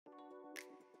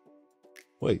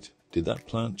Wait, did that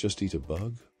plant just eat a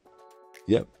bug?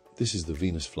 Yep, this is the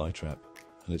Venus flytrap,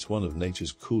 and it's one of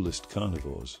nature's coolest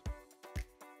carnivores.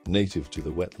 Native to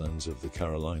the wetlands of the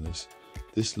Carolinas,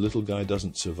 this little guy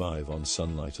doesn't survive on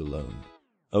sunlight alone.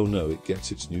 Oh no, it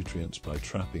gets its nutrients by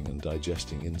trapping and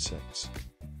digesting insects.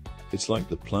 It's like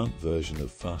the plant version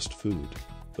of fast food.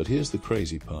 But here's the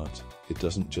crazy part, it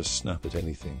doesn't just snap at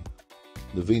anything.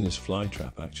 The Venus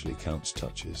flytrap actually counts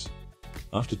touches.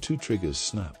 After 2 triggers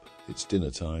snap, it's dinner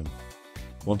time.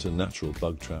 Want a natural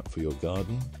bug trap for your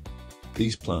garden?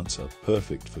 These plants are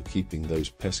perfect for keeping those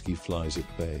pesky flies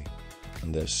at bay,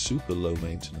 and they're super low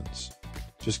maintenance.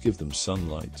 Just give them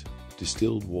sunlight,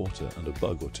 distilled water and a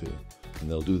bug or two, and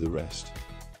they'll do the rest.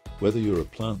 Whether you're a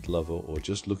plant lover or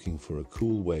just looking for a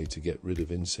cool way to get rid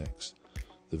of insects,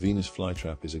 the Venus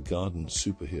flytrap is a garden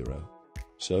superhero.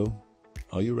 So,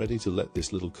 are you ready to let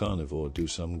this little carnivore do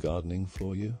some gardening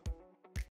for you?